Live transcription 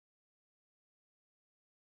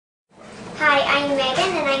Hi, I'm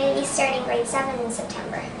Megan and I'm going to be starting grade 7 in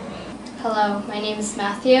September. Hello, my name is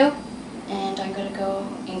Matthew and I'm going to go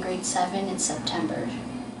in grade 7 in September.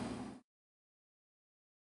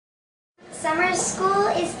 Summer school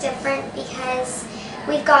is different because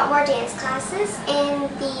we've got more dance classes. In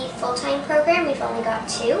the full-time program we've only got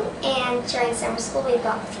 2, and during summer school we've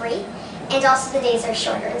got 3, and also the days are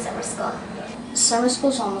shorter in summer school. Summer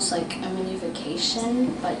school is almost like a mini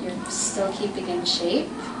vacation, but you're still keeping in shape,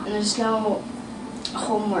 and there's no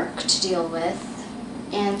homework to deal with,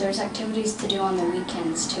 and there's activities to do on the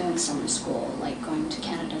weekends too in summer school, like going to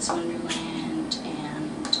Canada's Wonderland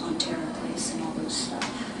and Ontario Place and all those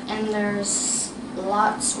stuff. And there's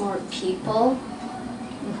lots more people.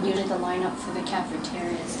 Usually the lineup for the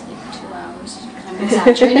cafeteria is like 2 hours. I'm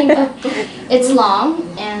exaggerating, but it's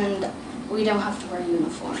long and we don't have to wear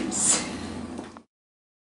uniforms.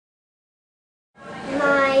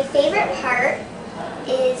 My favorite part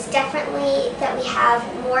is definitely that we have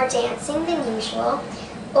more dancing than usual.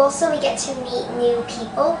 Also, we get to meet new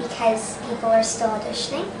people because people are still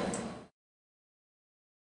auditioning.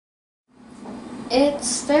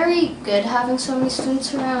 It's very good having so many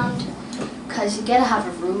students around because you get to have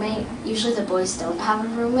a roommate. Usually the boys don't have a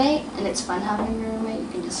roommate, and it's fun having a roommate. You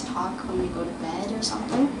can just talk when you go to bed or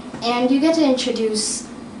something. And you get to introduce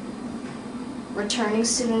returning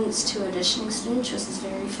students to auditioning students, which is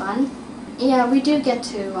very fun. Yeah, we do get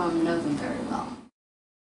to know them very well.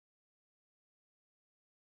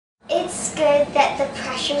 It's good that the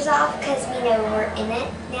pressure's off because we know we're in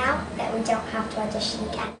it now, that we don't have to audition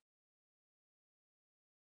again.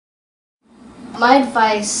 My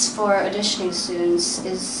advice for auditioning students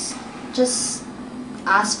is just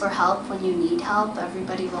ask for help when you need help.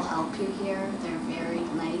 Everybody will help you here. They're very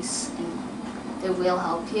nice and they will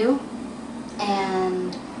help you.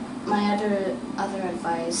 And my other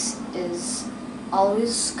advice is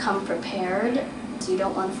always come prepared. So you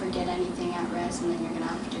don't want to forget anything at res, and then you're going to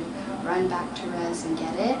have to run back to res and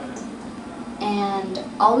get it. And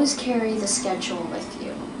always carry the schedule with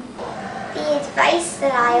you. The advice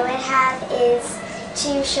that I would have is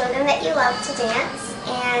to show them that you love to dance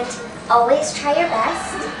and always try your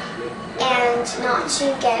best and not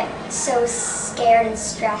to get so scared and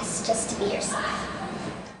stressed just to be yourself.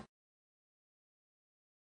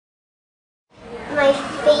 My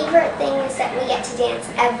favorite thing is that we get to dance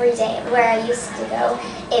every day. Where I used to go,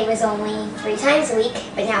 it was only 3 times a week,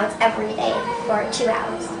 but now it's every day for 2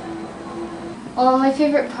 hours. Well, my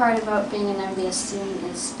favorite part about being an MBS student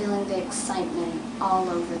is feeling the excitement all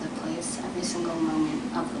over the place, every single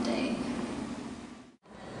moment of the day.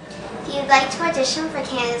 If you'd like to audition for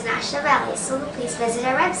Canada's National Ballet School, please visit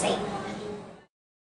our website.